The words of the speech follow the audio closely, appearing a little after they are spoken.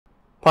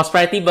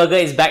Prosperity Burger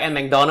is back at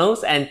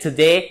McDonald's, and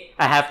today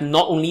I have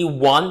not only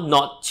one,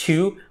 not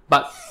two,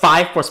 but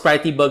 5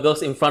 Prosperity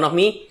Burgers in front of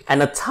me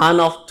and a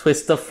ton of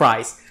Twister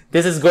fries.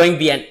 This is going to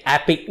be an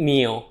epic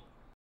meal.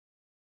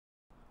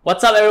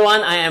 What's up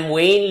everyone, I am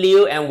Wayne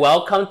Liu and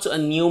welcome to a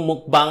new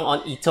mukbang on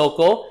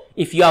eatoko.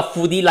 If you are a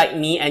foodie like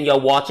me and you're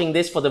watching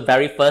this for the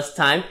very first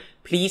time,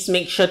 please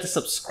make sure to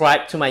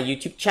subscribe to my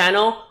YouTube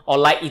channel or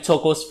like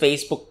eatoko's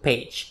Facebook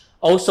page.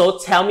 Also,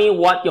 tell me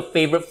what your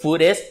favorite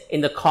food is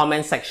in the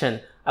comment section.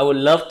 I would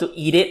love to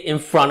eat it in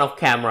front of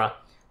camera.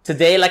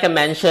 Today, like I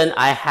mentioned,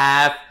 I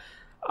have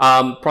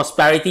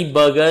Prosperity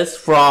Burgers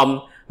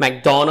from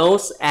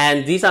McDonald's,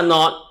 and these are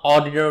not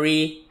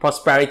ordinary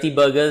Prosperity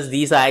Burgers.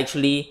 These are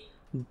actually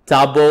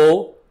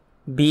double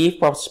beef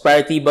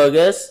Prosperity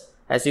Burgers.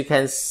 As you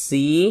can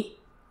see,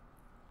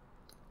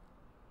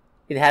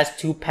 it has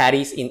 2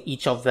 patties in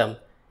each of them.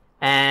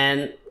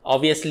 And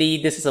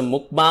obviously this is a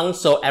mukbang,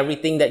 so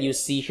everything that you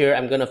see here,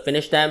 I'm gonna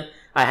finish them.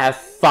 I have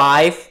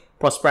 5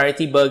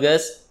 Prosperity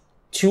Burgers.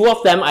 2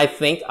 of them I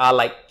think are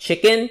like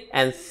chicken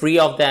and 3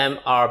 of them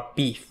are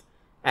beef.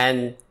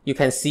 And you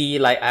can see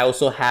like I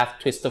also have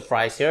Twister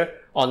fries here.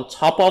 On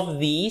top of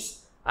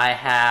these, I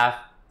have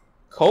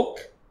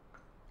Coke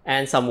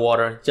and some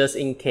water just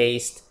in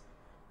case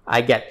I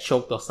get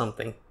choked or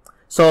something.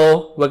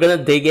 So we're gonna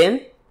dig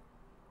in.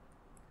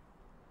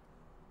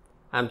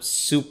 I'm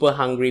super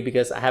hungry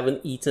because I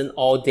haven't eaten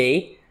all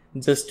day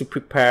just to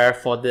prepare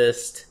for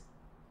this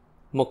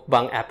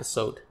mukbang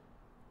episode.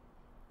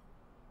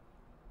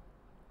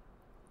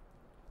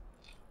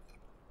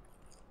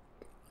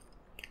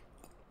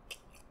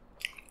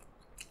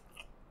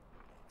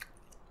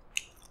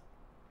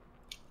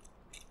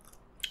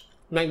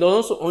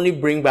 McDonald's only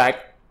bring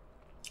back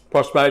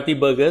Prosperity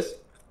Burgers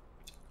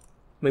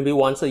maybe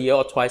once a year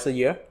or twice a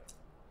year.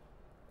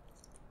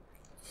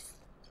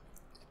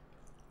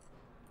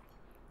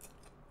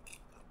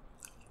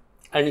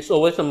 And it's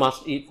always a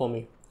must eat for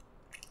me.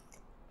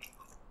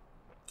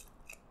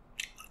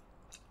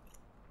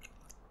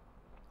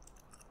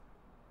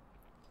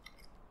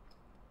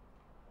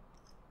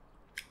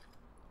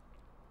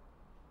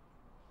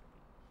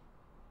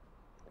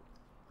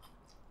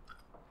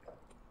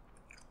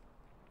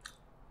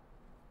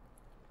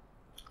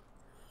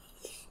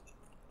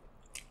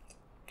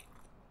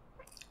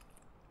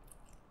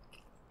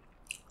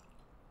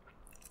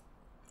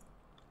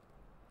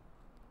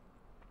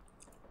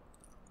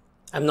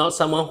 I'm not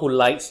someone who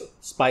likes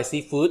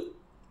spicy food,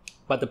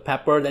 but the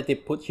pepper that they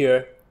put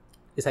here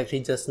is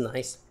actually just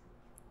nice.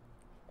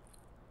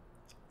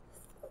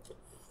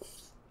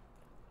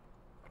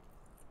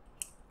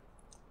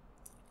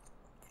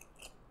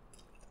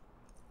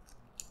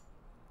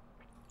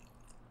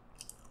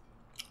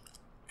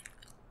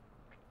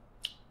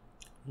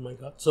 Oh my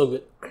god, so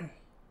good.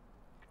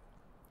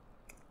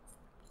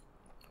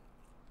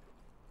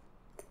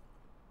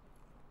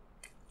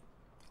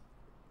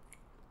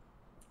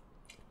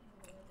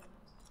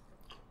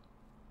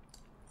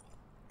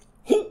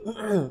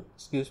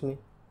 Excuse me.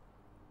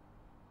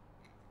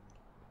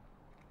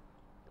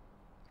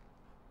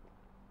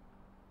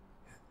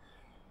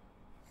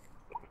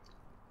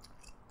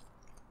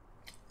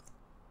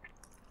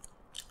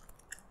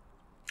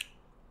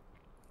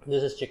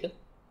 This is chicken.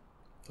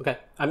 Okay,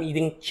 I'm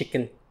eating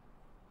chicken.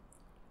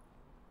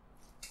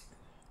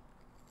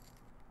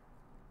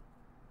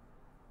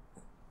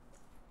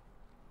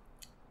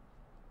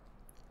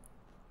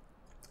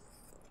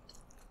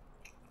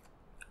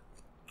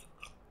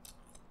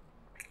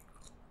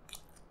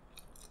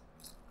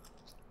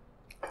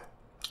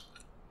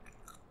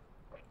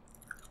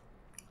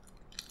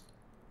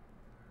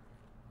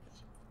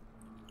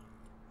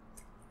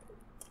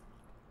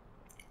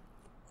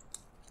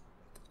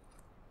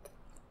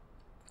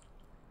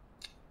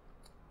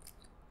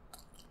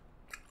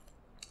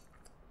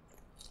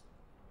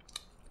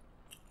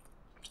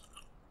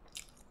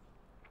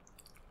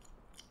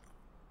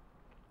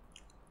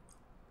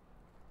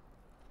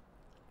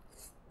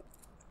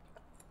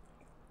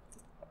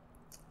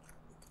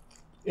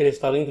 It is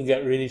starting to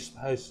get really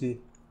spicy.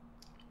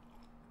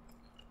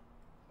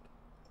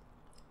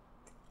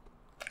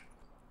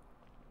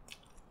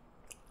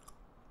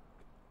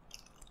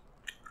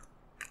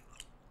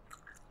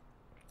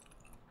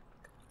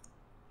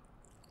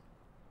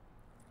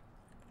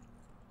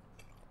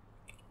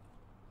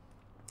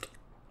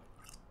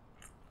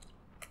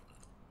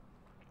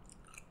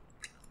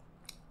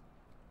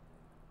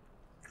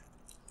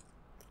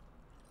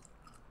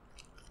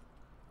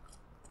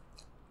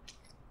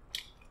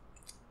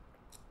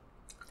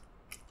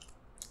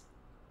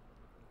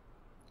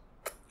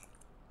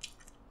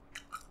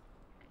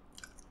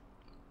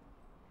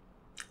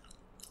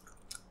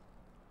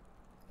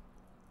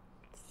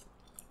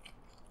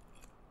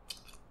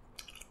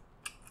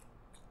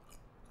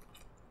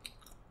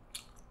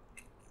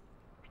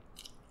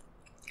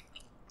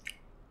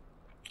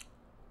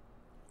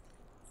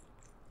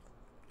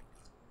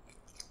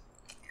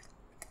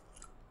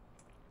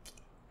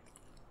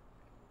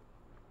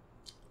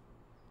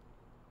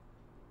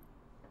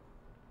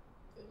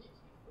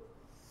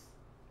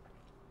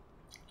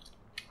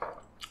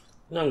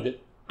 No, I'm good.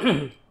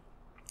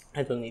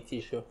 I don't need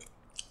tissue.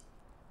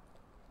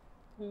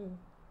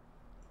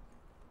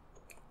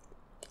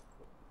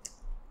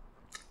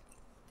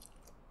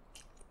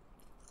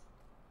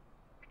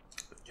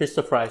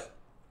 Twister fries.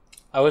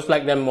 I always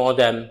like them more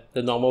than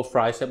the normal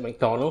fries at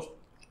McDonald's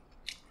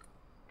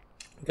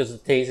because the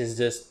taste is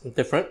just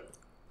different.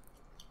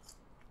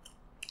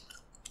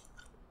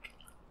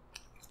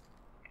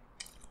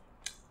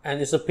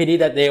 And it's a pity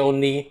that they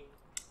only,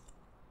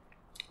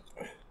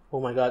 oh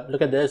my god,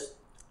 look at this.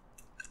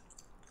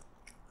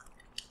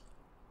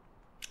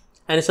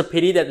 And it's a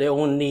pity that they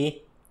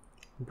only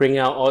bring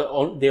out,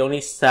 or they only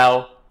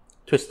sell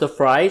Twister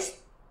fries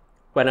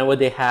whenever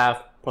they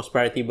have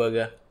Prosperity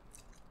Burger.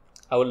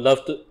 I would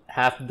love to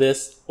have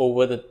this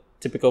over the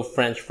typical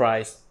French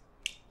fries.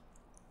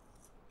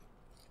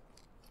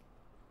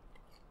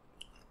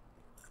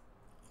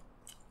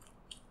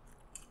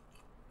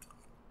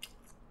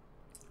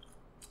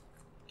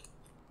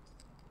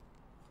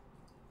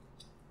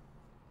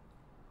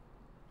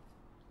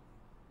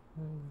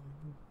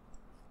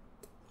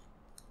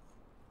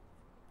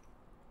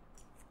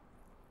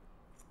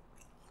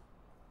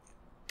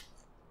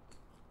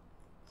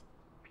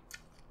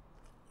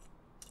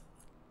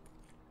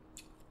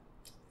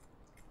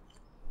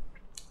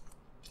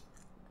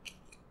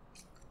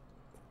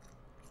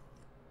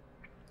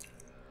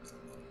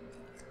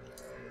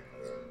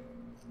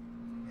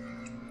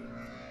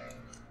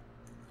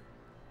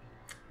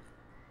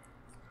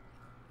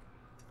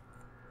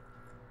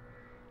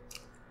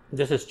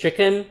 This is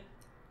chicken.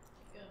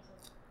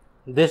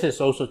 This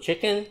is also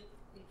chicken.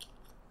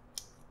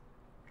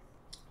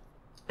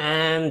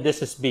 And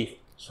this is beef.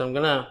 So I'm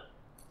gonna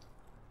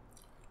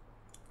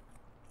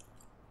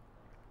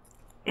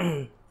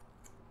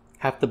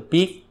have the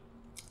beef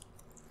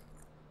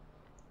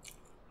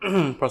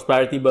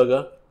Prosperity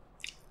Burger.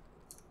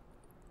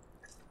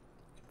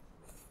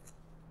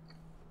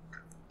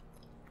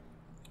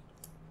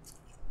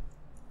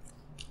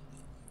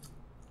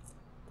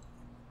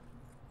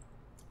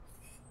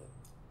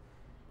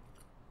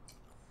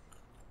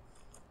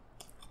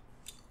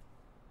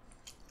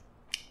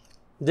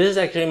 This is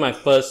actually my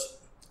first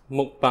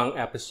mukbang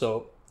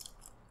episode.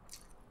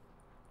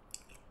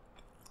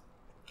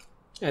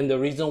 And the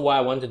reason why I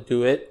want to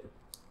do it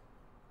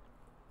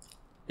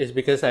is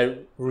because I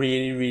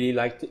really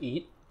like to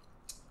eat.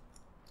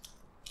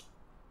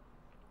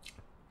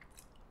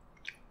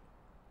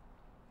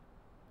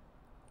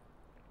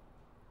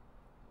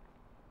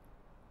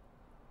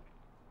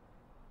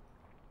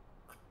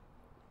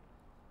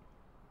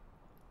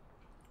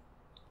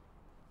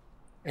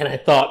 And I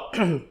thought,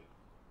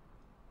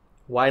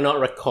 why not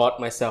record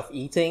myself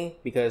eating,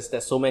 because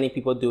there's so many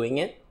people doing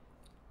it,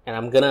 and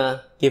I'm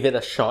gonna give it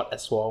a shot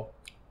as well.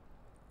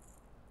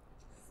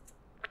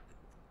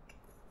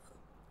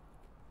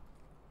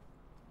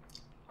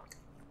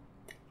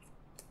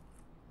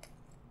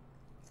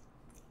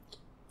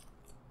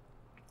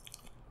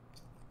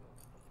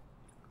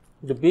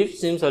 The beef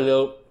seems a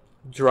little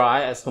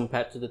dry as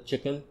compared to the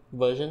chicken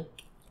version.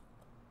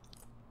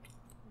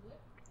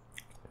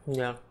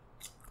 Yeah.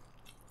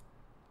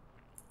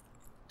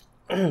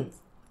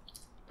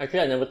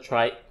 Actually, I never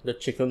tried the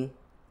chicken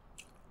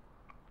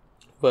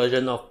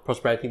version of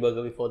Prosperity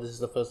Burger before. This is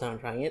the first time I'm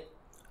trying it.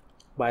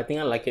 But I think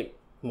I like it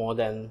more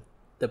than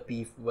the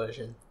beef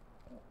version.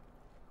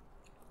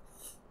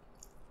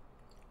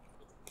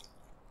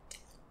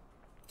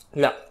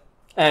 Yeah.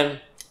 And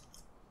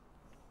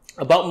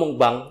about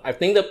mukbang, I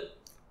think the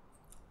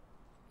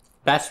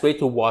best way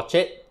to watch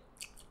it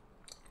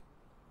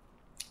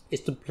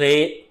is to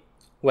play it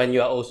when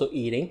you are also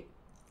eating.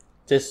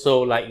 Just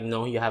so, like, you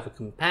know, you have a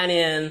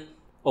companion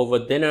over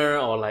dinner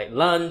or like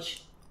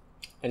lunch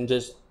and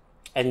just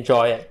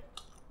enjoy it.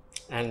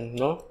 And, you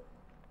know,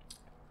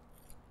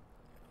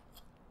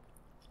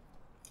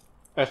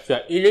 as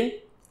you're eating,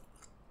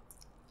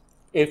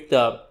 if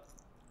the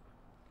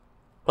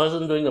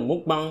person doing the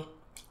mukbang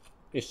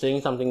is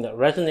saying something that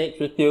resonates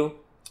with you,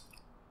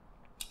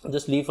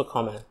 just leave a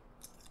comment.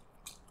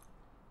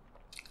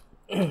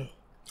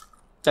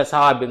 That's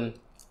how I've been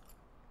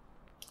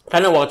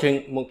kind of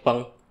watching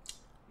mukbang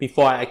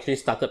before I actually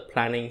started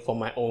planning for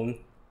my own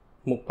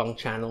mukbang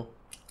channel.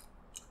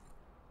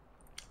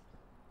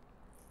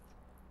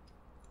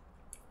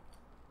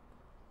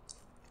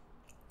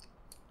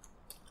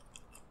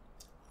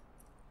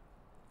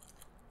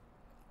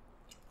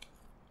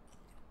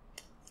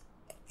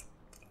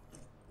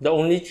 The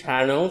only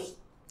channels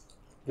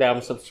that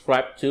I'm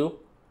subscribed to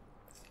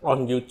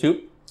on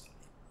YouTube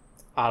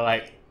are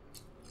like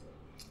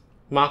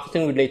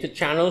marketing related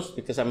channels,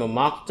 because I'm a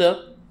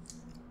marketer.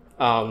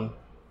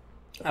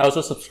 I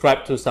also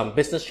subscribe to some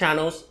business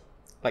channels,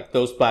 like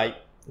those by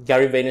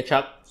Gary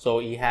Vaynerchuk. So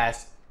he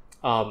has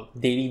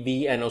Daily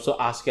V and also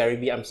Ask Gary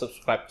V. I'm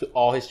subscribed to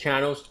all his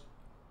channels.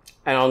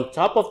 And on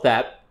top of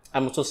that,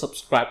 I'm also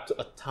subscribed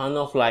to a ton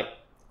of like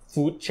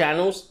food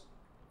channels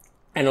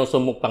and also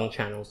mukbang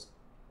channels.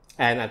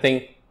 And I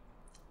think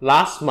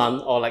last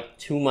month or like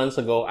 2 months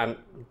ago, I'm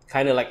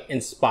kind of like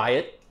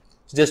inspired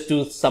to just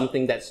do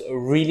something that's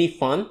really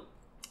fun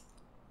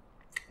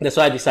That's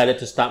why I decided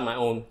to start my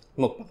own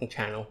mukbang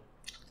channel.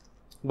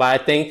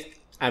 But I think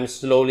I'm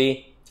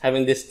slowly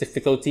having this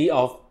difficulty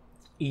of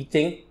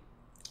eating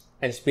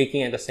and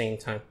speaking at the same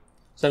time.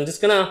 So I'm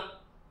just gonna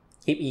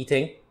keep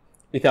eating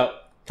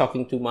without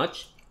talking too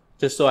much,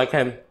 just so I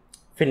can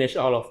finish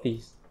all of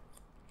these.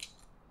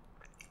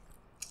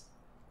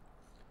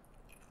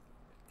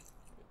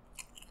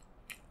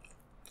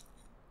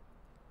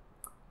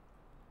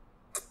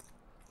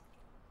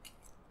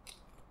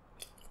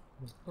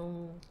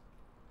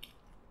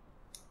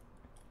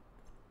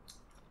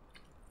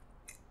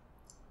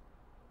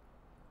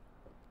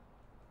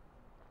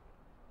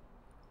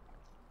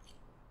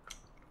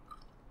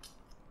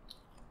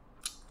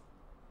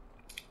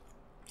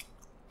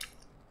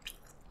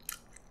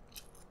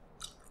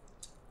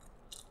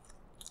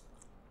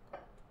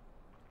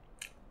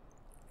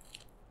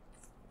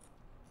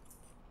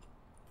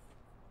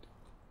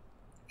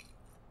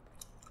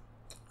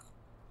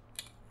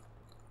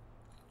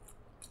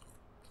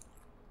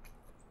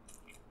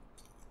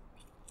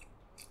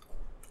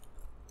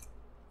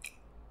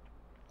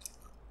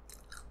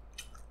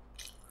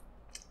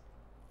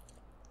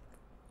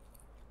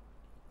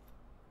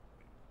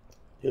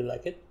 Do you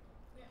like it?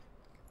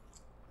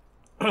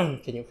 Yeah.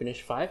 Can you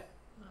finish 5?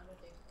 No, I don't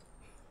think so.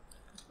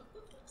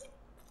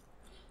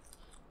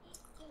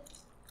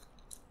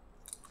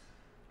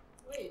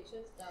 Wait,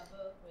 choose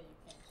double when you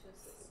can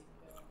choose a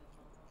single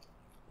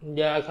and normal.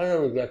 Yeah, I kind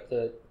of regretted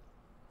it.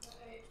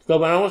 Okay. So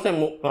when I was at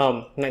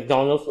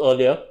McDonald's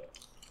earlier,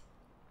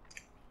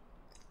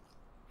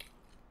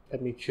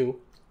 let me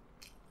chew.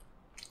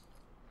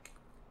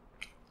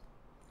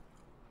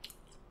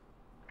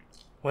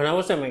 When I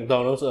was at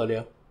McDonald's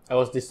earlier, I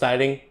was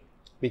deciding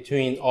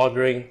between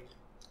ordering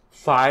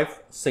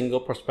 5 single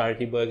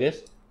prosperity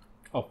burgers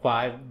or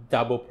 5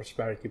 double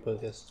prosperity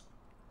burgers.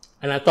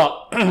 And I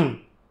thought,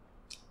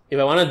 if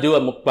I want to do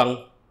a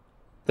mukbang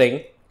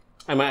thing,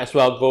 I might as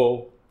well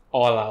go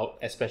all out,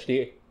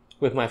 especially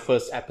with my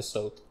first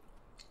episode.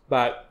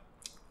 But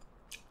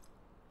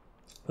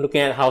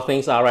looking at how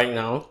things are right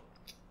now,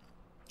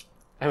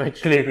 I'm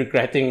actually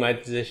regretting my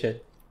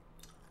decision.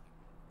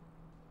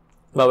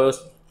 But it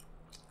was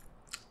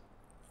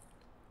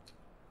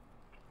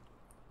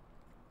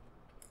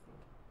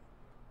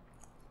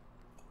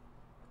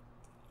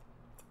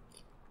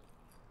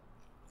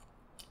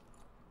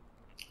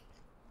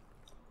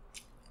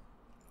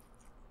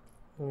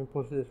let me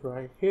put this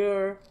right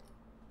here.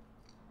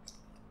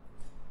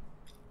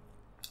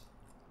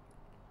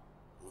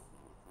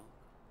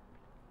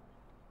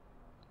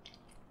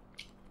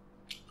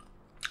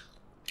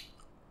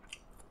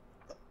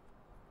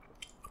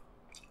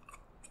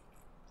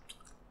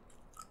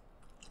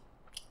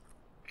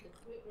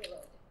 Wait,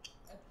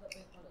 I put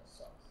in all the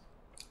sauce.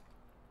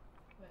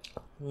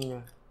 Wait.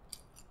 Yeah.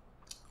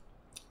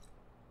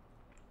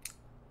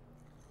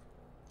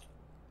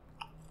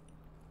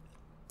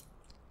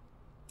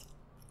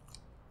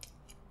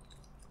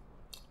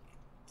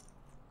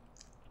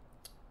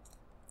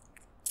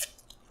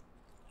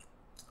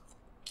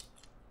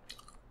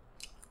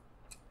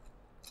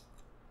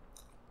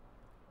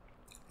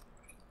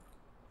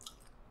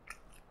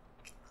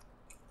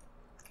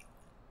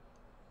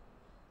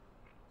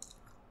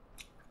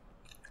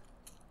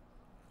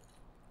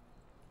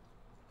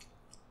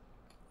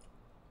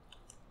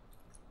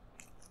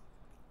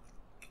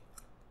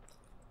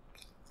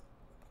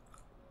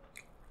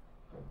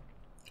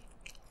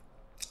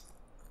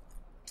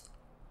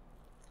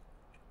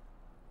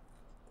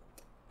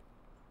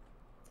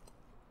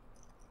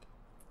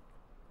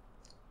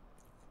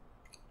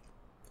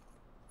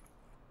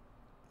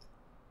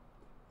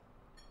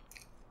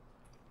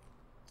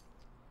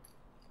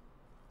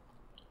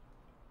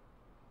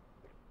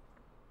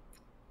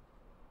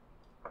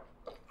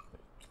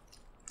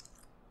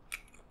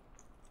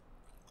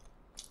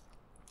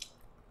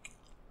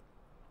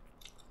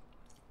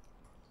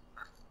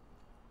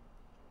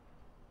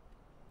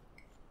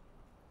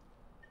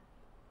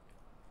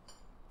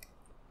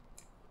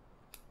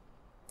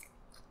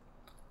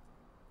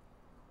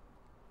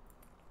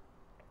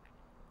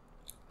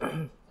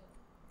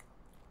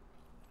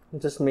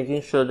 Just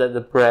making sure that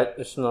the bread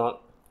is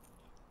not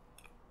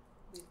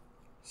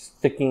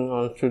sticking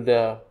onto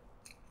the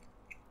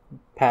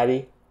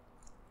patty.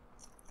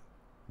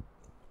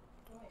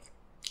 Why?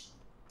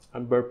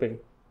 I'm burping.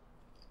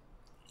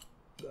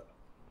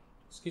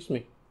 Excuse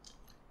me.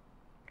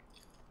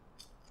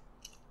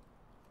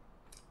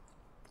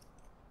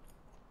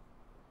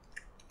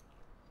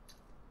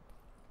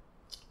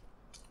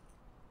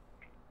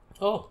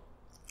 Oh,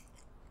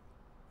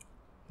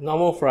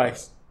 normal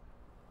fries.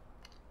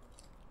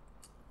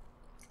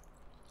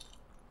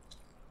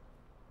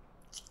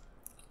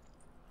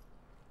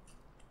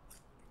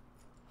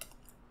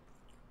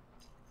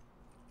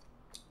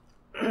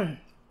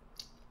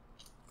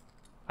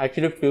 I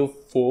actually feel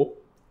full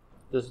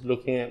just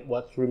looking at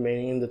what's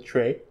remaining in the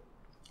tray.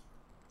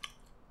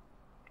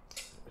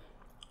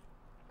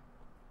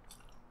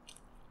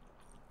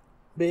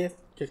 Beef,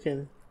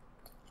 chicken.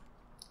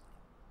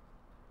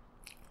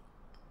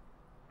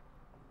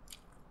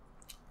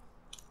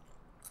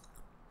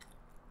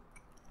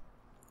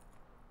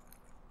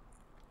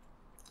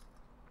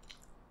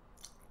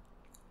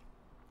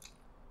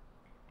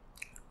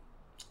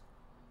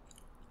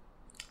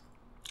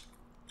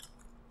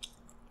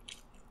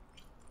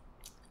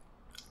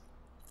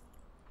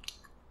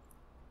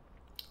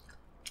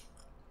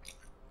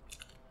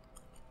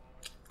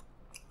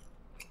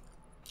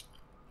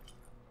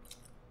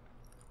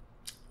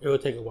 It will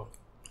take a while.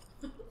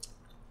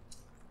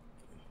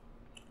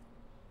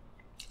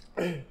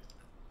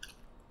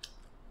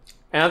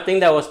 Another thing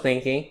that I was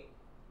thinking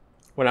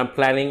when I'm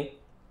planning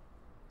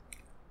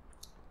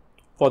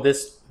for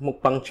this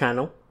mukbang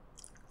channel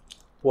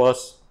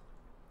was,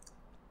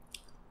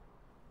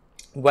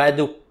 where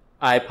do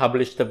I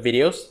publish the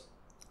videos?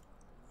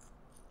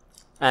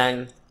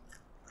 And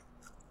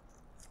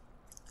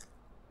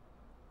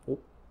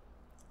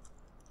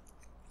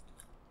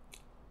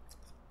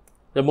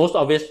the most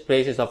obvious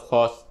place is, of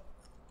course,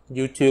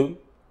 YouTube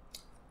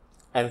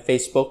and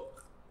Facebook.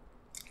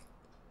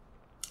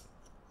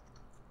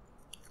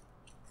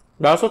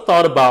 But I also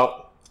thought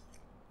about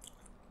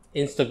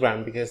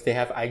Instagram because they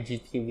have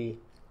IGTV.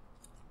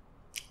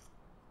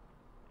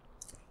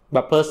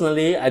 But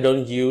personally, I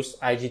don't use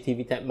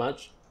IGTV that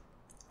much.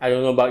 I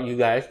don't know about you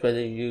guys, whether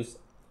you use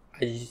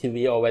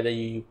IGTV or whether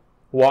you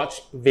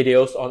watch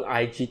videos on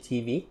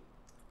IGTV.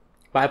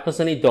 But I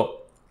personally don't.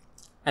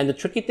 And the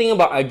tricky thing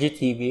about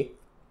IGTV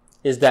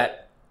is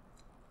that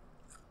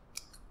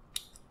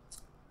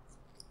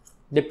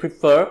they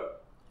prefer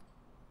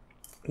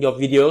your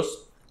videos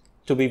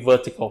to be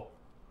vertical.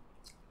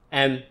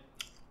 And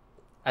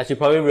as you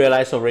probably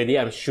realize already,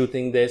 I'm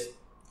shooting this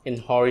in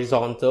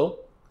horizontal,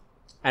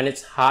 and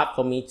it's hard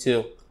for me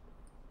to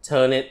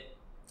turn it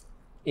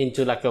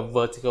into like a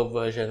vertical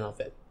version of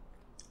it.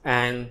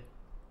 And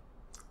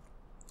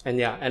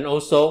yeah, and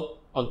also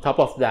on top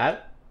of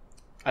that,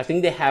 I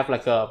think they have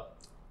like a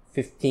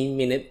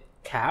 15-minute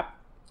cap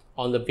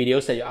on the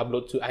videos that you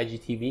upload to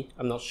IGTV.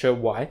 I'm not sure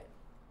why.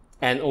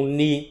 And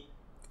only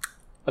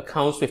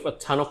accounts with a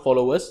ton of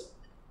followers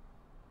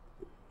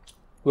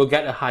will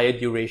get a higher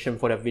duration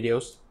for their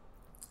videos,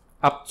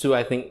 up to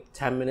I think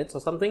 10 minutes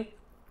or something.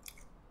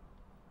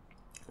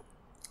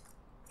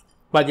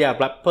 But yeah,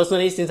 but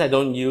personally, since I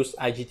don't use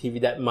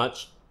IGTV that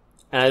much,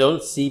 and I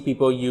don't see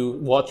people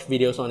watch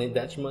videos on it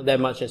that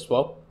much as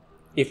well.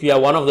 If you are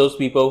one of those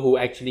people who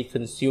actually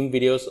consume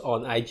videos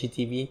on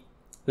IGTV,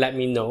 let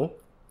me know.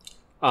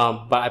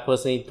 But I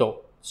personally don't.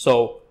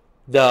 So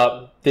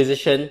the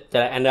decision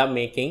that I ended up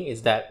making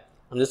is that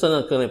I'm just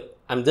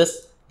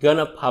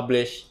gonna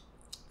publish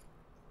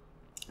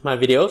my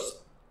videos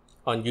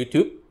on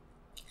YouTube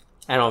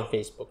and on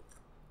Facebook.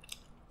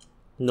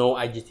 No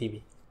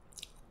IGTV.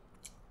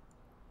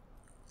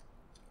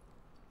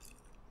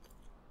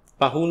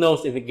 But who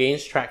knows, if it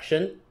gains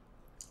traction,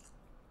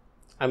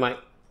 I might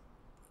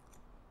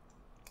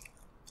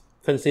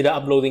consider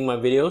uploading my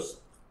videos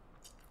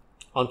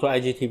onto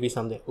IGTV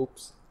someday.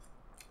 Oops.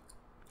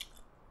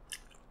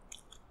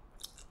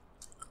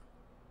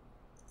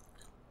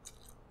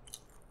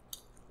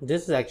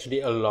 This is actually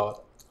a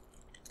lot.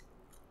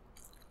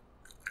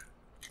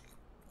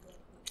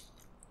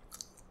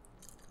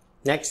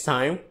 Next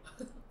time,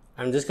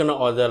 I'm just gonna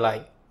order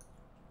like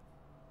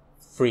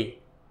 3.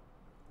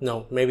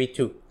 No, maybe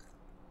 2.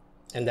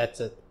 And that's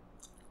it.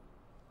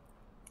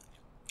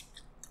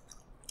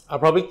 I'll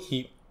probably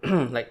keep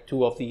like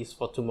 2 of these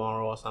for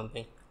tomorrow or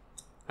something.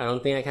 I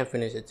don't think I can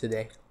finish it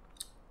today.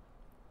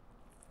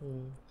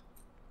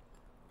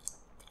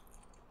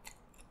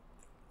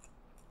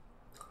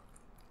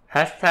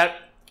 Hashtag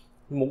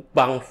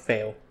mukbang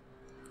fail.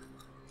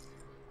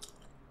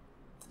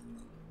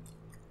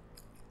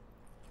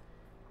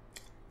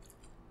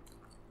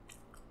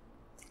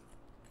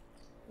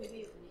 Maybe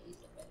you only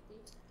eat the patty.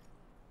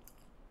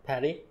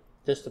 Patty?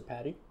 Just the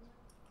patty?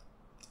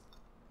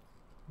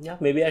 Yeah,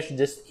 maybe I should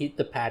just eat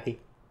the patty.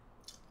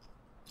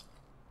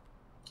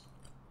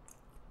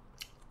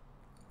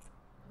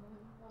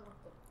 One of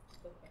the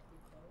chicken patty,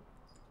 sorry.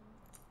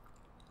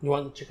 You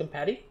want the chicken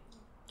patty?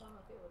 One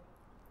of it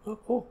will. Oh,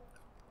 cool.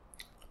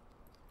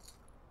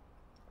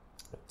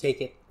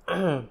 Take it.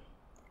 Thank you.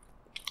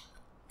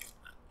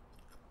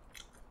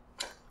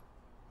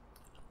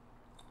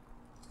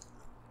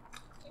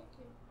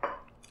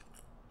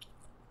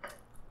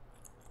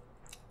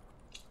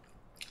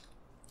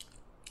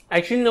 I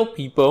actually know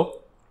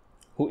people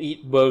who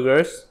eat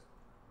burgers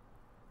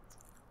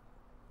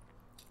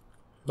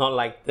not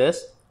like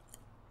this,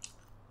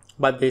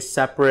 but they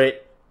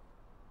separate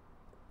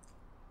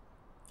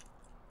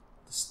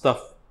the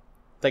stuff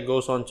that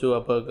goes onto a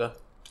burger.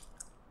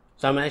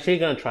 So I'm actually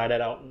gonna try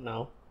that out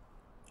now.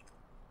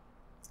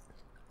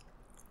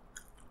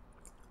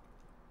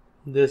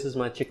 This is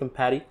my chicken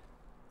patty.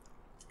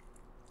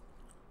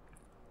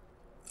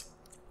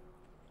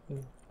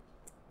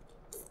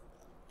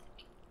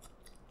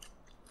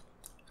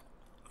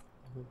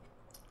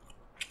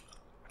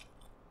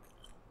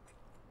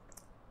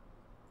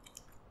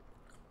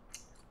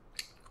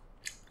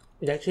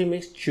 It actually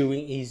makes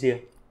chewing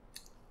easier.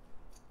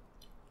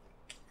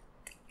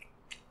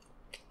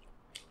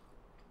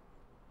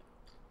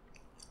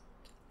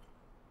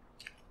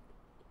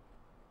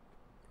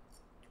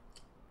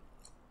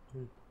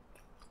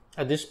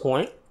 At this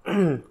point,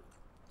 I'm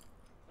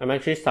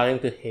actually starting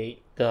to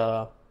hate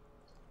the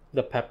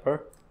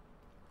pepper.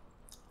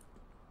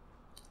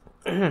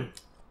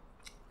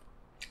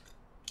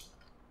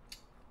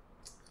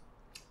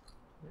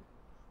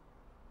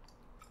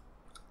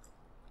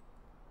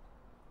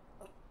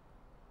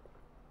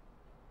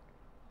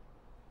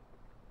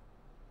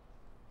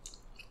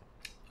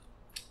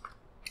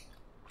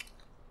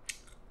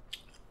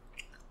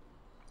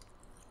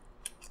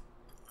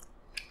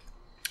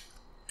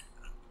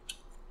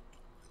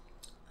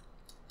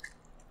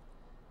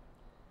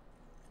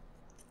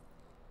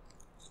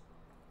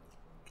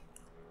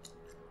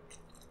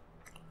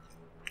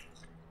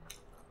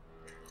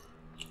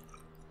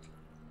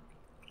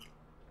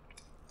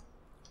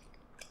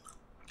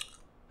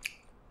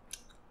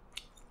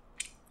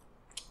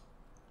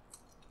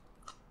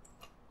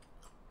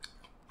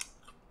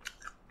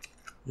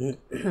 Maybe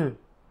the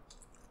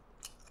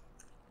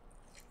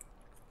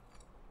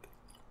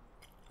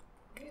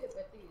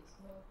patty is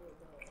more good.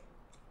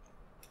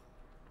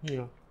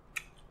 Yeah.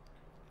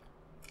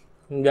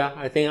 Yeah,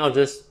 I think I'll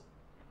just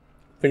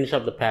finish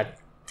up the pad.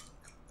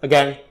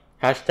 Again,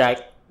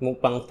 hashtag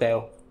mukbang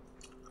fail.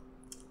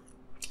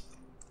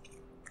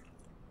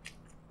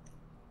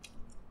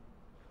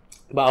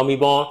 But I'll be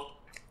more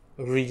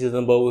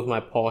reasonable with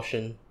my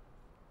portion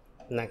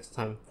next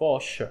time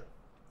for sure.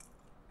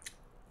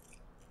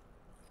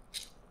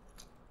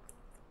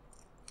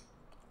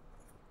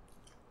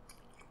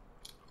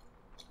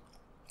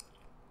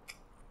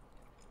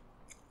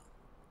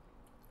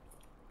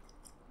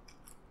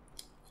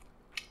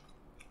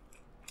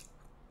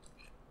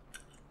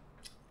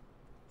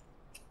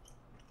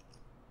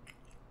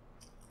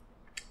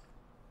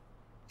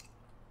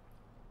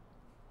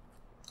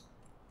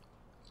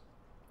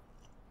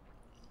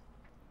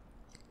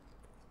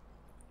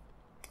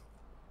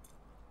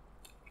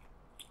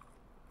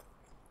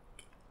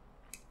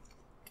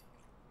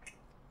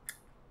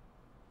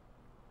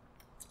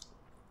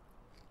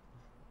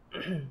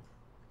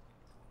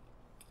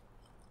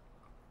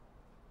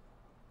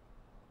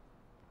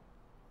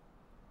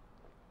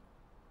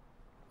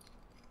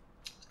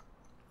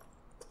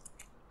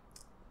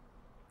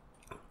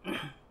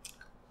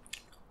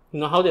 You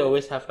know how they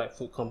always have like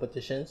food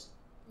competitions?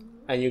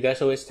 And you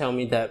guys always tell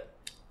me that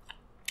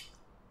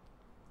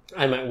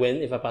I might win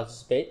if I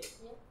participate?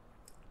 Yeah.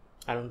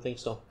 I don't think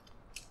so.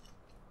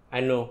 I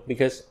know,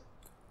 because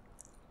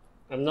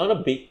I'm not a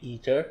big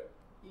eater.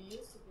 You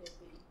used to be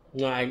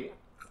a big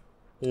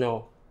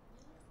eater.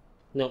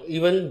 No,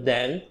 even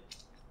then,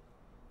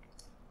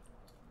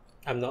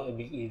 I'm not a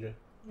big eater.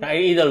 I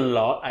ate a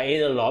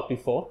lot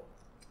before,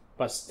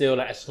 but still,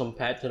 like, as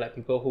compared to like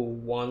people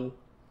who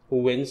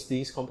wins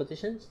these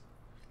competitions,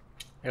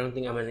 I don't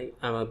think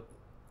I'm a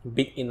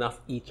big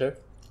enough eater.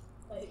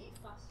 But you eat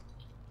fast.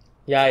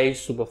 Yeah, I eat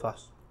super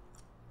fast.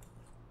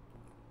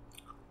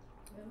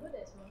 Remember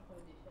there's one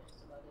competition,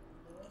 it's about the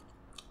noodle.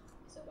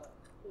 It's about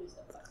who is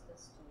the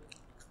fastest to win.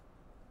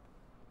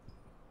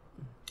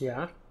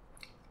 Yeah.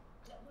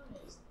 That one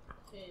is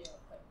okay, you're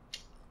quite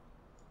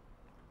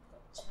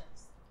got chance.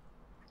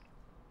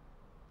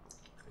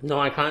 No,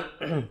 I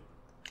can't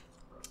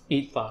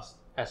eat fast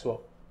as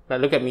well.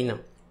 Like, look at me now.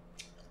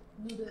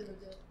 Noodle.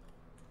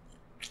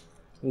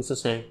 It's the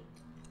same.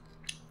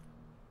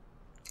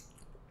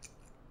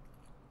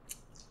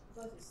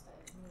 Because it's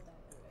like new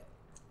diet, right?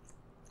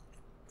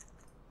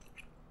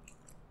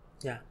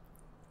 Yeah.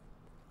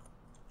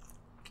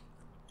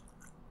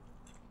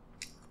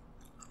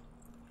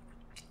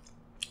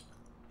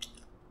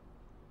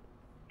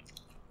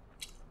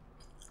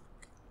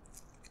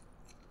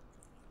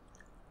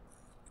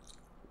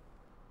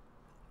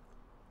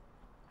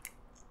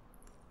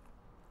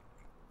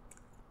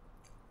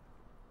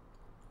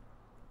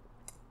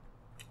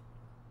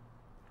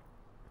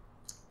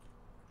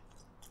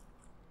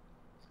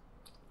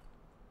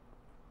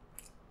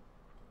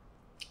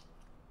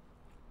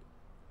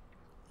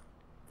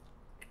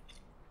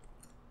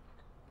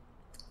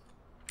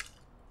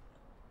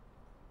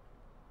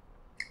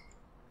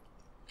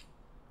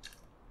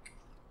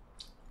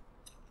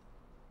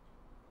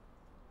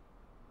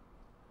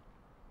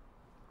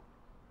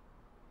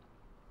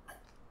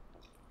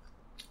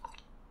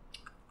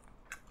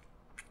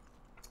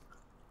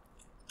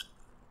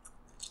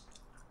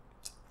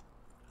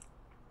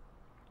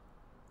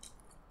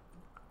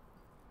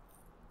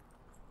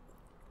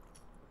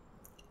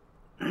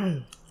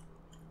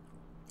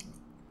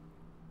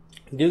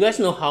 Do you guys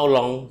know how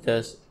long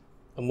does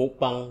a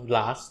mukbang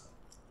last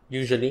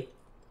usually?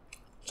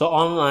 So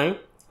online,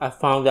 I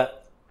found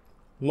that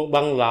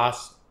mukbang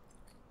lasts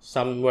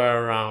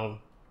somewhere around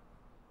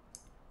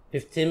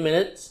 15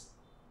 minutes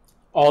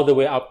all the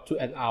way up to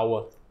an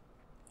hour,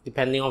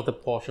 depending on the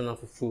portion of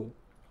the food,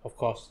 of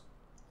course.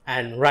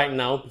 And right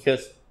now,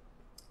 because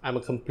I'm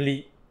a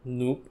complete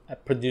noob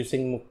at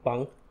producing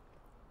mukbang,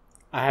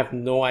 I have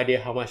no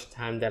idea how much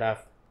time that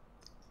I've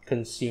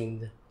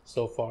consumed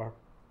so far.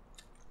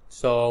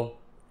 So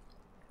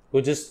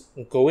we'll just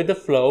go with the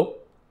flow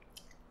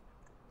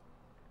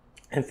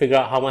and figure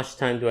out how much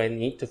time do I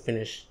need to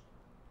finish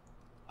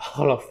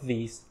all of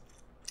these.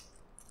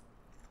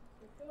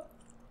 You sure?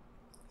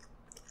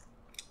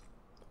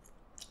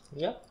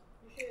 Yeah.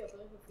 You sure you're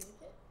going to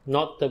finish it?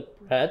 Not the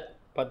bread,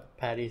 but the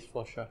patties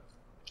for sure.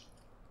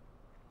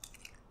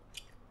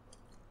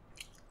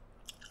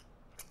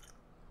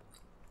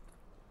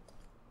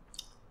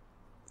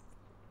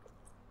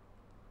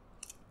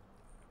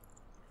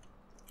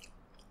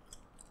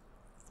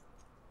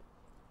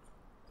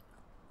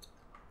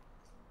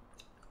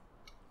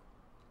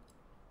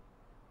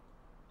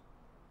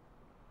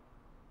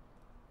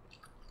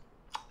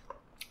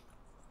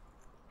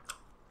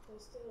 So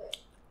still like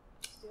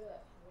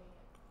having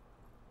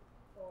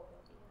like 4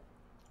 patty.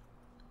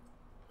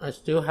 I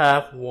still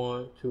have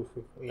 1, 2,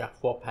 3, 4, yeah,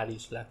 4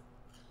 patties left.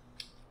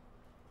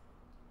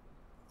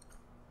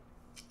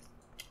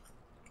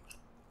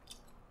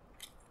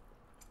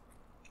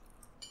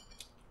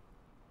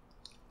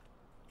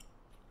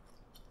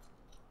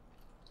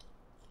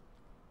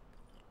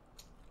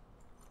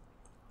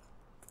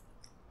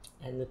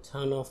 And a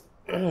ton of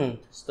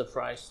stir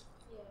fries.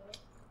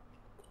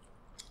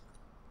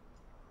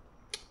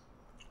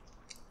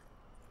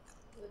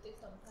 Yeah. It will take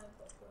some time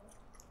for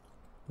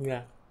sure.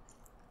 Yeah.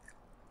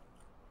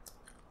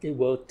 It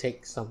will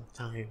take some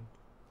time.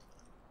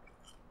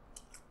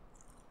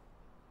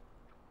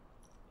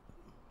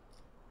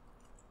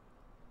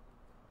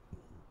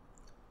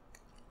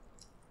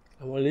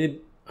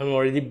 I'm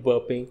already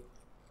burping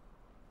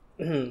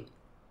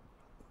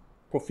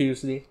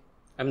profusely.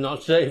 I'm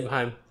not sure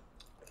if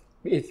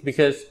it's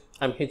because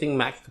I'm hitting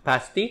max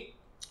capacity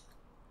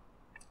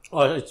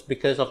or it's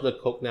because of the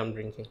Coke that I'm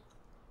drinking.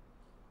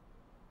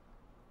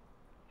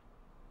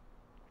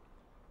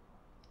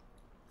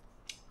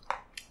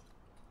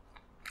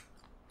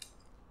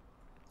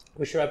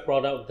 We should have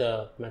brought out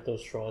the metal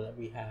straw that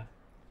we have.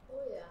 Oh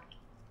yeah.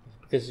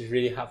 Because it's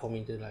really hard for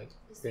me to like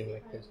drink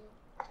like this.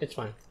 It's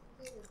fine.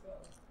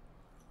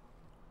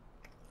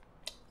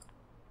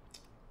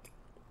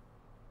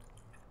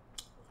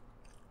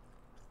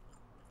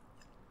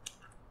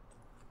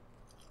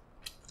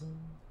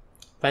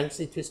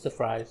 Fancy twister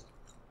fries.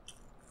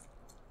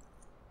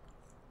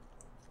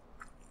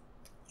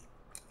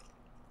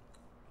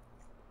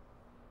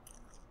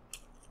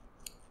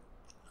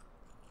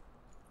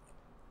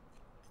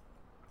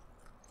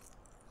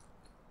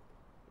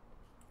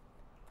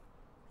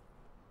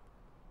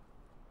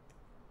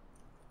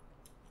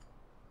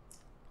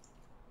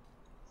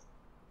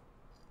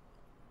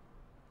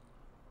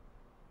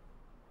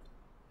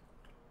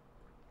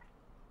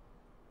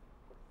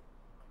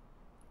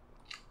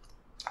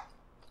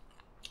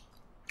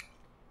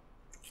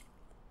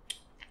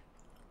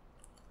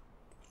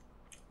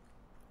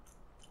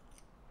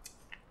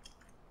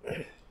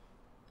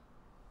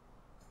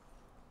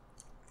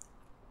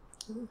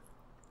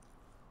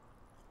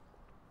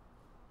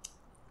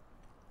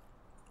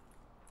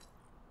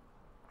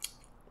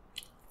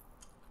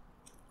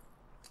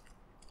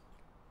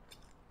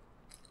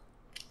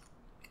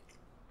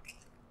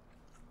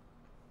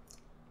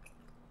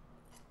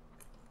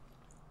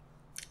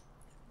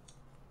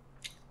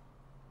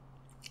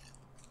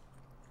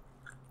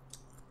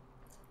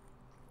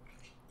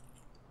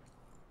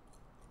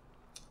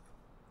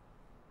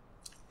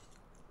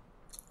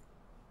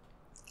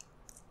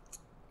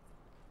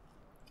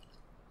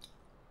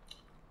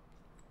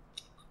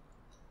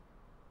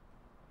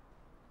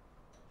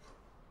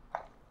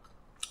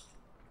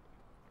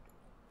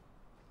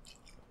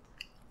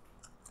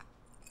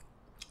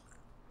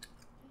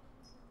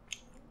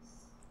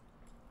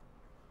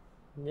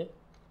 Yeah.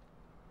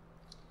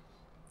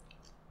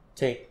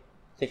 Take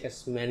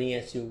as many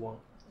as you want.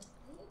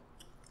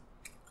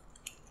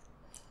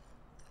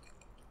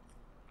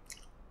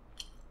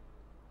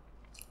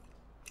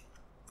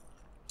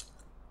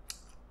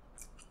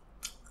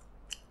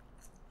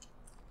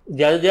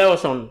 The other day I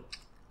was on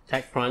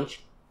TechCrunch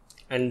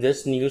and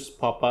this news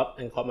popped up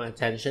and caught my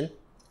attention.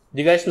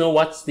 Do you guys know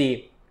what's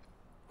the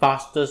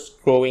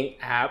fastest growing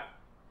app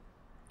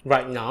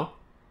right now?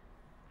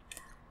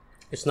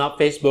 It's not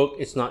Facebook,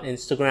 it's not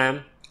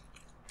Instagram,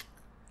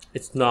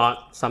 it's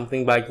not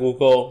something by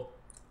Google,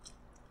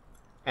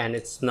 and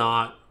it's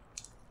not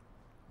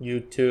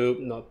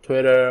YouTube, not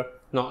Twitter,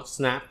 not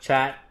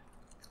Snapchat.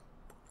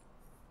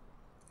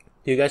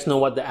 Do you guys know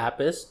what the app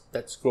is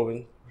that's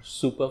growing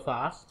super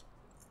fast?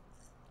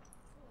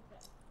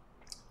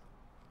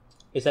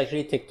 It's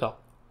actually TikTok.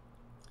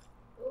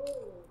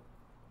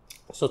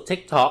 So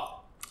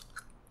TikTok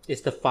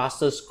is the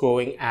fastest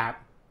growing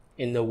app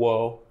in the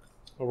world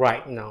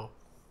right now.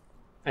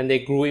 And they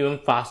grew even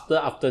faster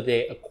after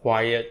they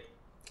acquired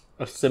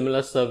a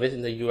similar service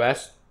in the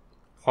US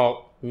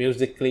called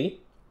Musical.ly.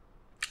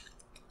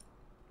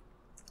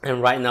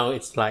 And right now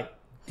it's like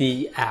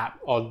the app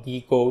or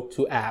the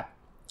go-to app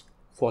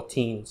for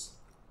teens.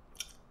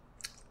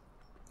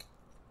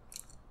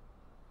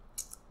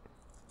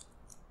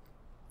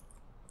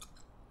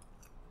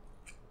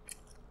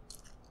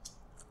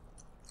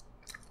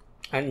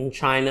 And in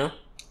China,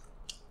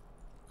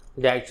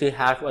 they actually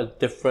have a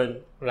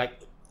different, like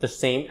the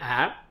same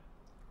app,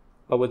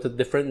 but with a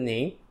different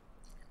name.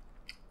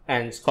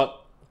 And it's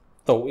called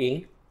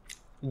Douyin,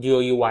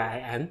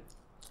 Douyin.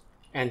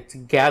 And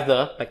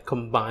together, like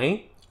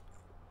combined,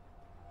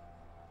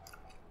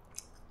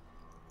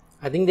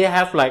 I think they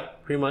have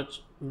like pretty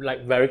much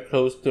like very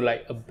close to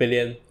like 1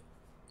 billion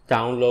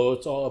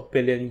downloads or 1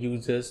 billion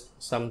users,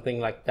 something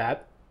like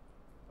that.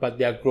 But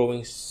they are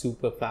growing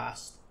super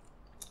fast.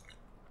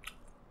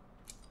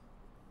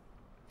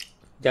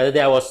 The other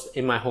day I was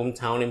in my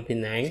hometown in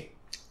Penang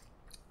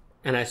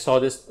and I saw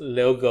this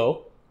little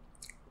girl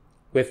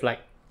with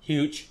like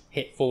huge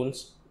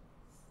headphones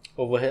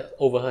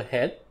over her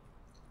head,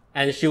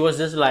 and she was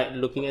just like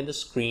looking at the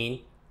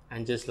screen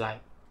and just like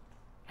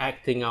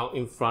acting out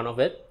in front of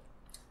it.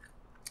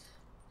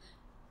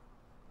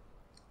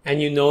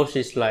 And you know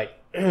she's like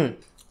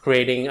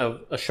creating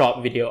a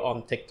short video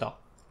on TikTok.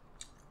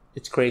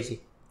 It's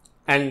crazy.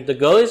 And the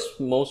girl is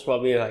most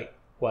probably like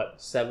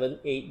what, 7,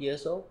 8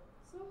 years old?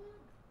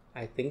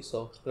 I think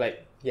so.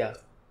 Like, yeah.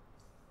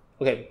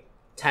 Okay,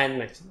 10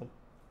 maximum.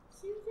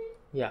 Seriously?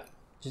 Yeah.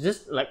 She's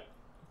just like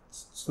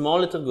small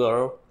little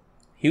girl,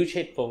 huge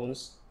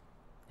headphones,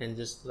 and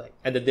just like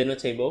at the dinner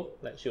table,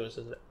 like she was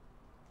just like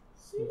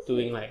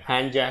doing like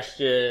hand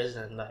gestures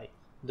and like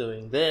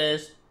doing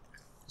this.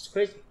 It's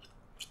crazy.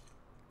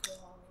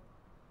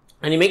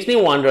 And it makes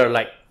me wonder,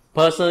 like,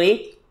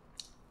 personally,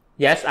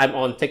 yes, I'm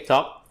on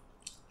TikTok,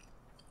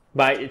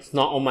 but it's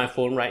not on my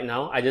phone right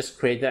now. I just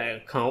created an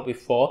account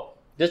before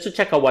just to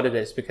check out what it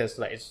is, because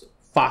like it's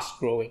fast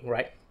growing,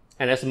 right?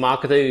 And as a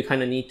marketer, you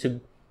kind of need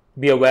to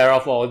be aware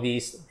of all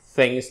these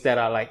things that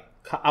are like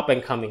up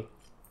and coming.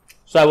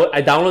 So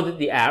I downloaded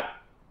the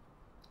app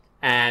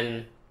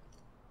and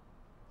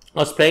I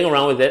was playing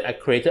around with it. I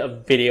created a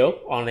video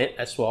on it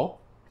as well,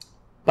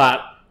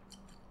 but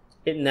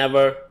it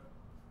never,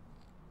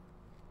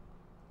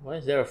 why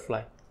is there a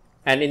fly?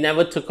 And it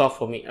never took off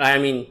for me. I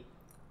mean,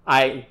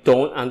 I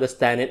don't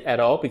understand it at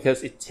all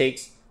because it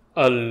takes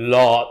a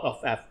lot of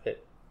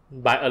effort.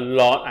 By a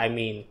lot, I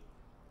mean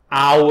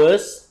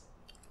hours,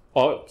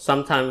 or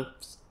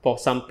sometimes for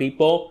some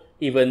people,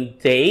 even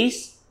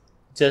days,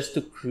 just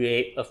to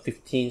create a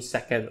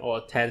 15-second or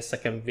a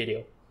 10-second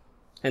video.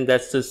 And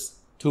that's just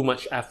too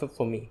much effort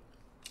for me.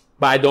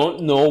 But I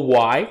don't know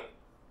why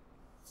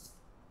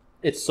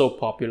it's so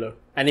popular.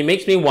 And it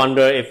makes me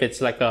wonder if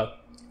it's like a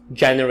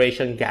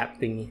generation gap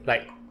thingy.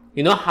 Like,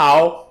 you know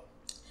how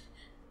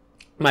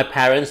my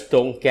parents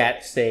don't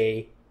get,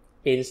 say,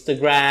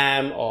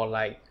 Instagram or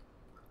like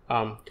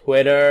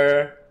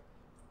Twitter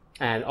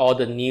and all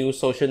the new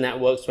social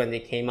networks when they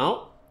came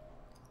out?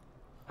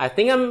 I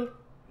think I'm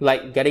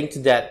like getting to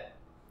that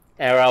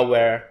era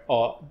where,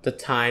 or the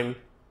time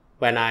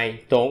when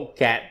I don't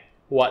get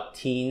what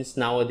teens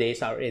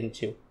nowadays are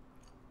into.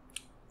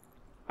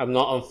 I'm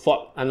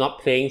not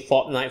playing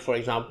Fortnite, for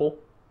example.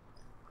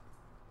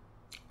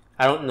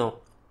 I don't know.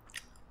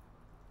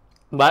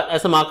 But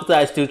as a marketer,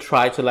 I still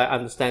try to like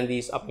understand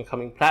these up and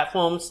coming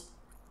platforms,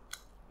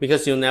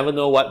 because you'll never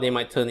know what they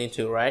might turn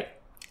into, right?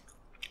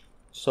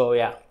 So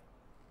yeah,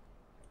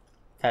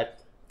 that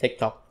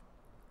TikTok.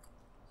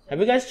 Have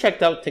you guys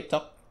checked out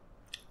TikTok?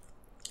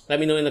 Let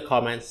me know in the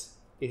comments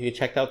if you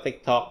checked out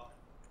TikTok,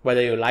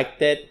 whether you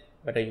liked it,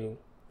 whether you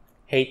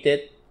hate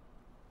it.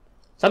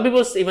 Some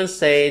people even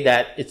say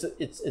that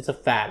it's a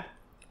fad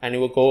and it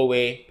will go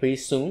away pretty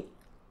soon.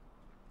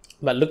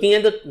 But looking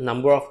at the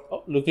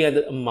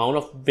amount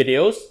of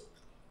videos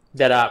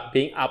that are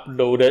being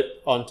uploaded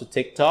onto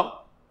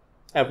TikTok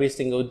every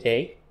single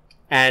day,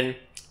 and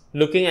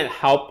looking at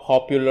how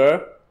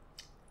popular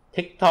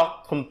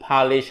TikTok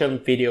compilation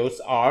videos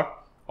are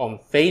on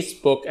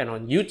Facebook and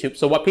on YouTube.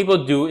 So what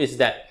people do is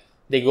that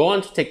they go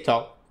onto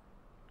TikTok,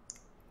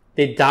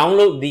 they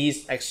download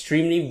these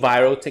extremely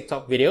viral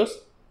TikTok videos,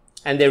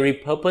 and they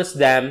repurpose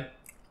them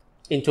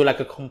into like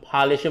a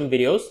compilation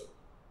video,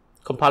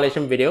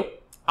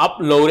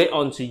 upload it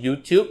onto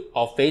YouTube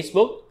or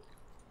Facebook,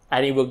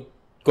 and it will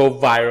go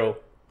viral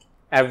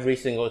every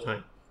single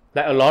time.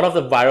 Like a lot of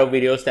the viral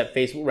videos that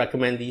Facebook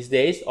recommend these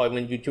days, or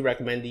even YouTube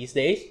recommend these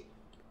days,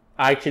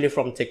 are actually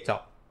from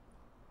TikTok.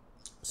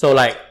 So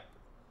like,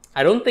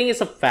 I don't think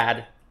it's a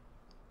fad.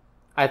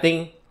 I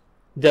think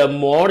the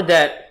more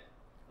that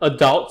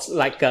adults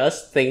like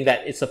us think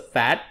that it's a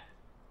fad,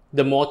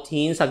 the more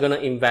teens are gonna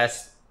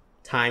invest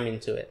time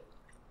into it.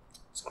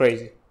 It's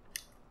crazy.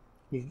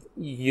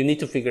 You need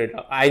to figure it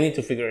out. I need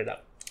to figure it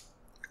out.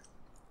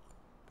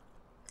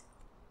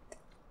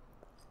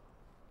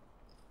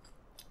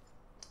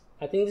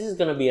 I think this is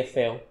gonna be a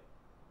fail.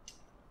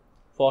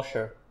 For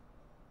sure.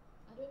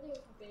 I don't think we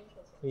can finish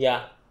also.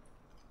 Yeah.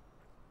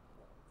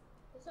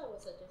 That's why I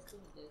was suggesting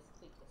you just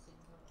take the same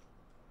one.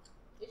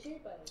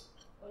 Actually, by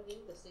ordering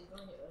the same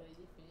one, you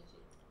already finished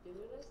it. Do you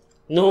realize?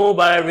 No,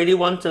 but I really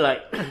want to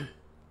like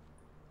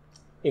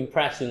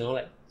impress, you know,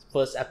 like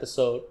first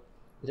episode,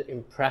 to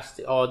impress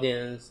the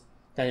audience.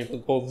 Then you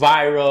could go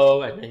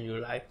viral, and then you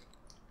like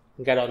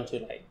get onto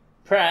like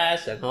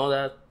press and all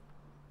that.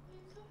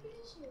 You can't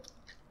finish it.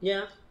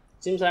 Yeah,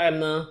 seems like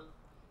I'm a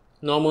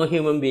normal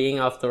human being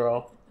after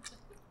all.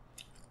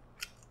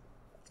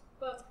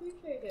 But I'm pretty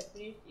sure you can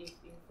finish if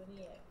it's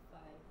only like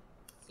 5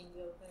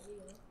 single family,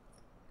 you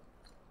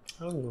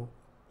know? I don't know.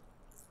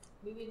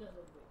 Maybe not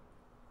the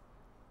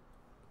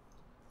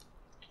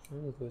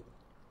break. I'm good.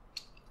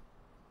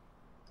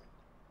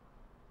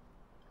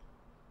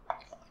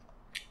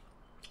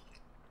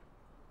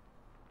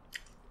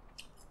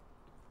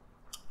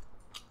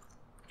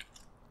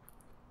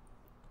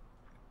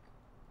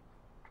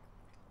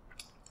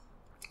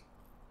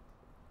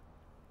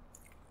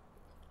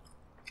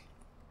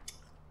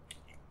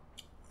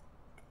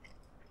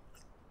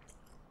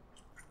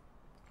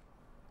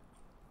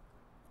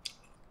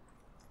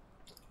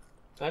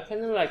 I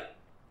kind of like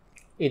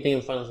eating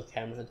in front of the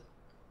camera.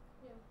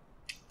 Yeah.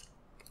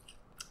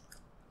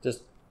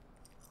 Just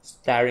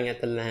staring at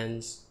the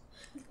lens.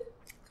 Do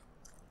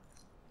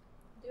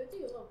you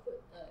think you want to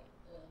put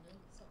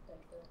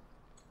subtitle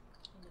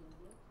in the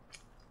video?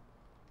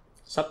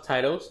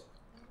 Subtitles?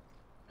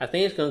 I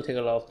think it's going to take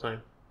a lot of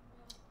time.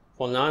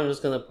 For now, I'm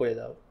just going to put it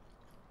out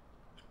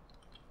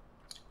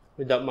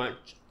without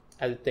much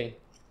editing.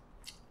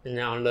 And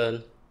then I'll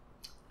learn.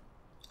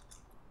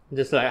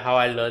 Just like how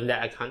I learned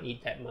that I can't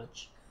eat that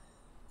much.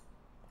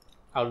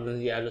 I'll learn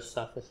the other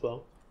stuff as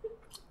well.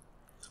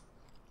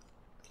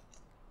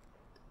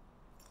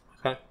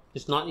 Okay,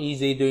 it's not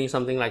easy doing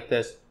something like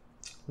this.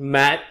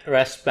 Mad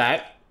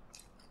respect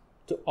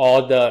to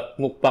all the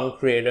mukbang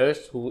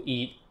creators who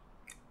eat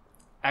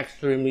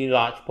extremely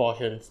large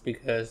portions,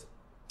 because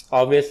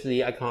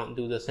obviously I can't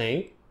do the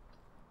same.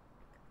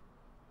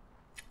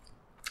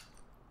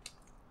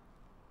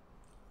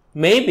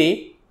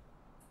 Maybe,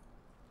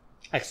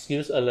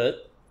 excuse alert,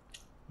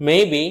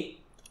 maybe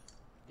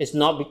it's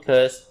not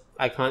because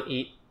I can't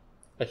eat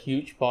a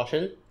huge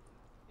portion.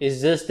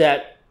 It's just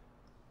that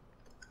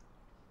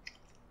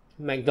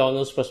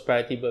McDonald's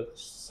prosperity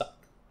burgers suck.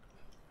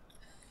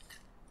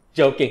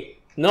 Joking.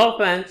 No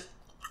offense.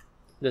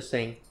 Just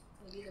saying.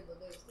 Maybe the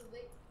burger is too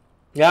big.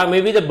 Yeah,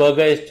 maybe the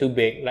burger is too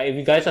big. Like if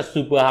you guys are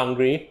super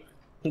hungry,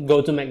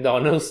 go to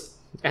McDonald's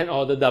and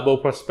order double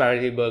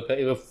prosperity burger.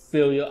 It will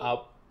fill you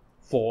up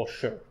for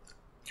sure.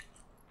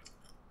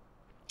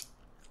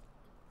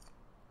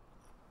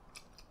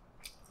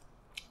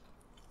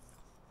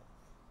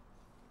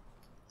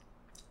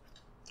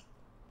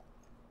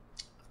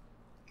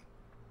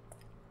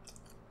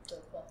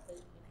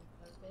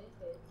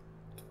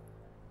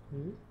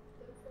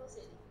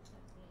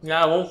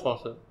 Yeah, I won't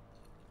force it.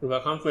 If I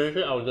can't finish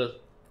it, I'll just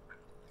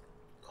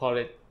call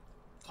it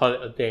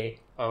a day,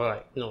 or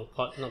like not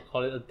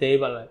call it a day,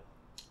 but like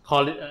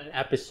call it an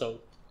episode.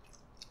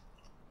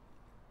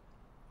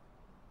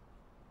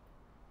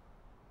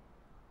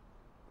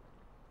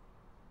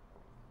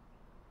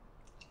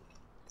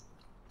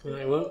 And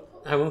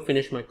I won't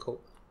finish my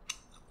Coke.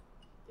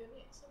 Do you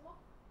need some more?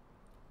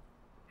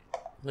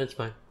 That's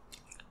fine.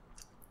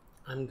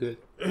 I'm good.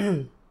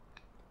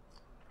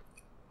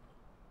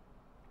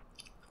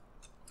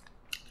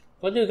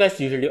 What do you guys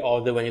usually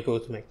order when you go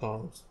to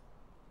McDonald's?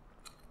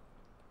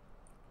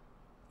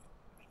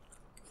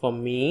 For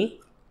me,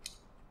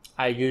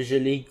 I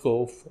usually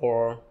go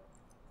for,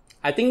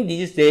 I think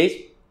these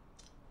days,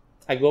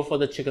 I go for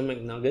the chicken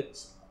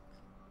McNuggets.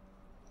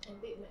 And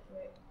Big Mac,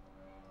 right?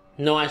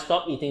 No, I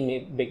stopped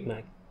eating Big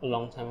Mac a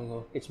long time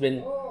ago. It's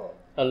been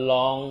a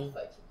long...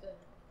 Fried chicken.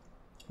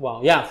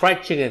 Wow, yeah,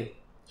 fried chicken.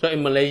 So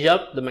in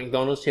Malaysia, the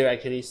McDonald's here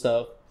actually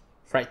serve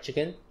fried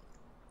chicken.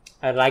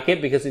 I like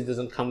it because it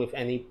doesn't come with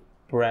any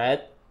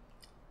bread,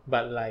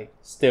 but like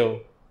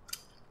still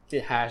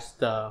it has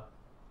the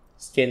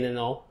skin and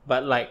all.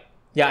 But like,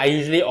 yeah, I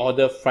usually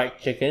order fried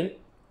chicken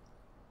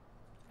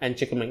and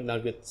chicken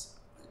McNuggets.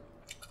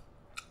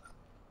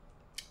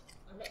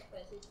 I like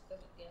spicy chicken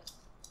McGill.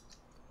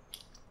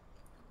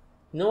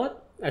 You know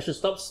what? I should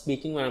stop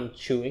speaking when I'm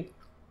chewing.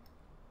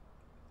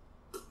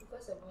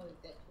 Because I'm only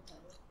that too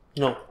tired.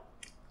 No,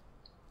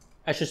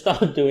 I should stop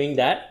doing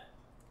that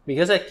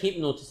because I keep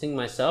noticing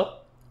myself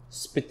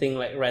spitting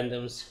like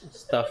random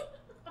stuff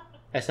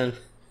as an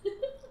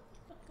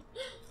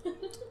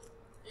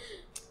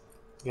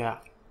yeah.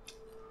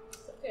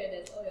 It's okay,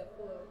 that's all your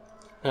food.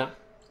 Yeah.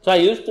 So I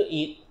used to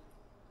eat,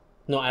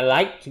 no, I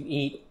like to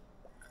eat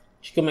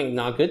chicken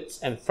McNuggets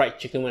and fried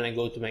chicken when I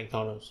go to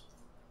McDonald's.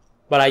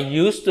 But I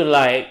used to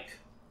like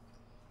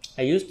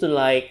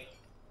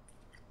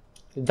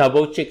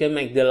double chicken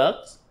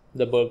McDeluxe,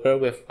 the burger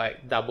with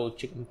like double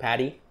chicken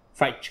patty,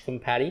 fried chicken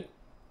patty.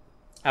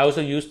 I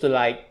also used to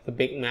like the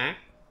Big Mac,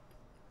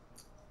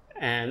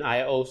 and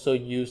I also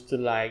used to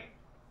like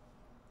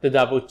the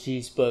double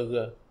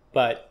cheeseburger,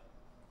 but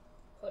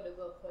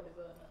Foldable,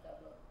 not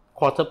double.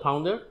 quarter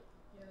pounder.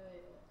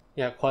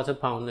 Yeah, quarter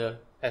pounder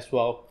as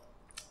well.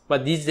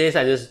 But these days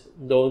I just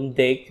don't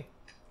dig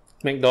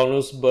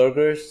McDonald's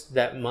burgers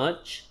that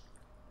much,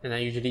 and I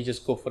usually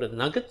just go for the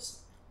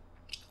nuggets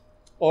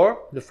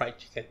or the fried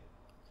chicken.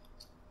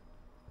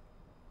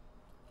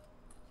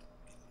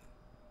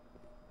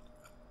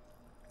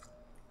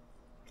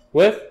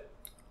 With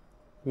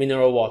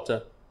mineral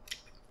water,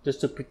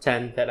 just to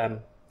pretend that I'm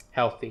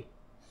healthy.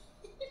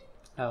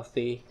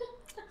 Okay,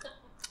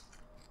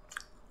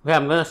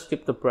 I'm gonna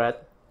skip the bread.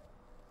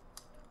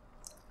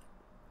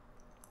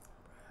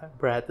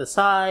 Bread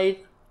aside.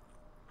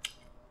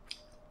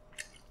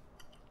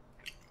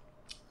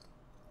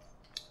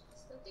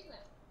 Something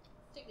like,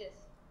 take this.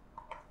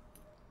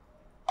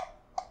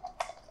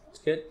 It's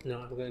good?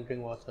 No, I'm gonna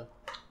drink water.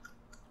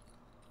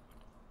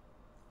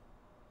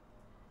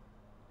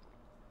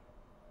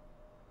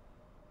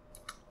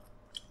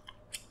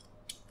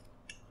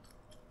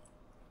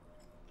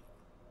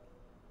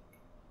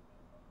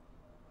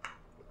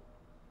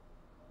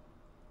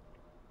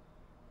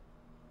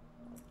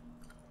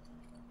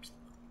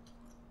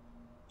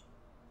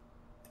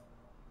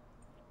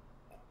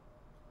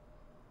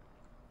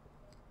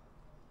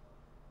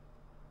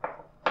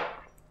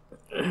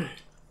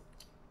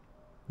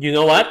 You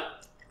know what?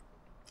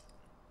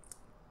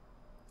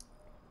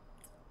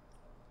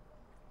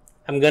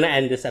 I'm gonna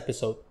end this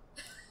episode.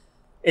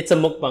 It's a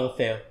mukbang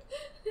fail.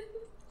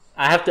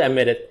 I have to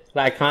admit it.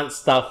 Like, I can't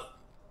stuff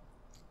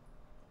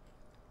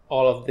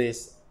all of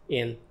this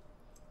in.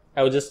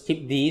 I will just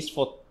keep these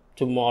for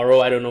tomorrow.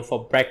 I don't know,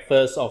 for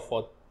breakfast or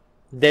for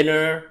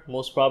dinner,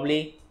 most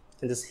probably,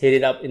 and just heat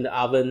it up in the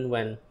oven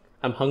when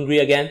I'm hungry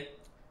again.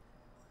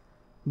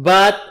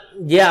 But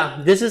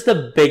yeah, this is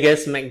the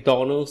biggest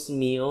McDonald's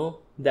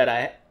meal that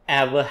I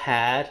ever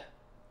had.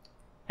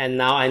 And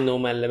now I know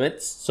my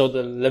limits. So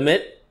the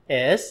limit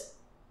is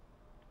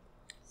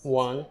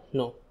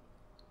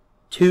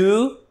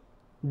 2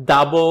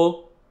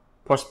 double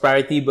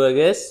prosperity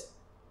burgers.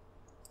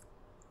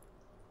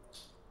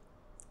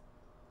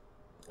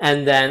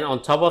 And then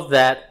on top of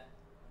that,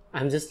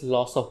 I'm just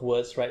lost of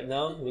words right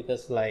now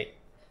because like,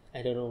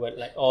 I don't know what,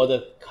 like all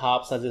the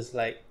carbs are just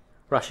like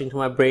rushing to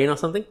my brain or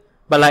something.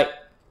 But like,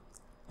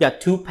 yeah,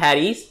 2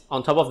 patties.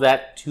 On top of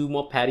that, 2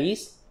 more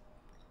patties.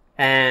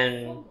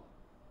 And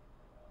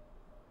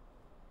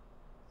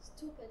It's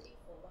 2 patties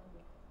for 1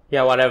 week.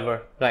 yeah,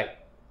 whatever. Like,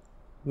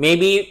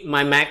 maybe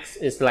my max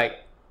is like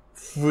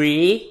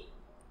 3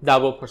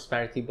 double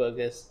prosperity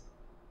burgers.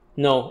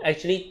 No,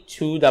 actually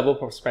 2 double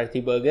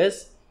prosperity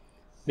burgers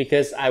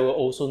because I will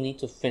also need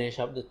to finish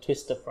up the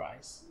twister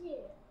fries. Yeah.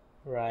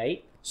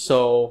 Right?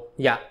 So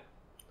yeah,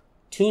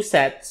 2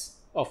 sets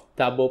of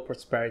double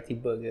prosperity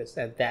burgers,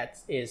 and that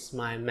is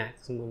my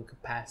maximum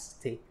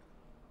capacity.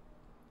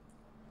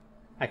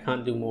 I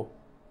can't do more.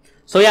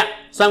 So yeah,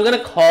 so I'm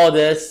gonna call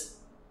this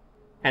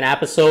an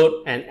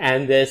episode and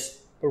end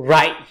this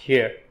right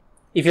here.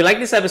 If you like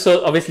this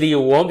episode, obviously you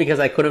won't because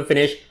I couldn't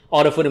finish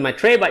all the food in my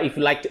tray, but if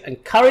you'd like to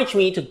encourage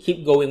me to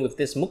keep going with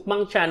this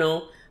mukbang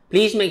channel,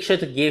 please make sure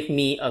to give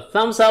me a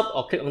thumbs up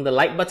or click on the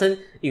like button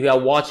if you are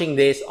watching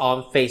this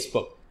on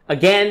Facebook.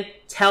 Again,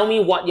 tell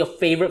me what your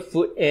favorite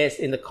food is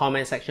in the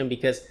comment section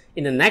because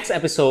in the next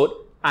episode,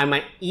 I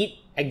might eat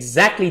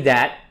exactly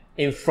that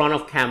in front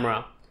of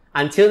camera.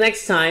 Until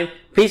next time,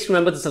 please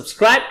remember to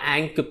subscribe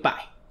and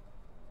goodbye.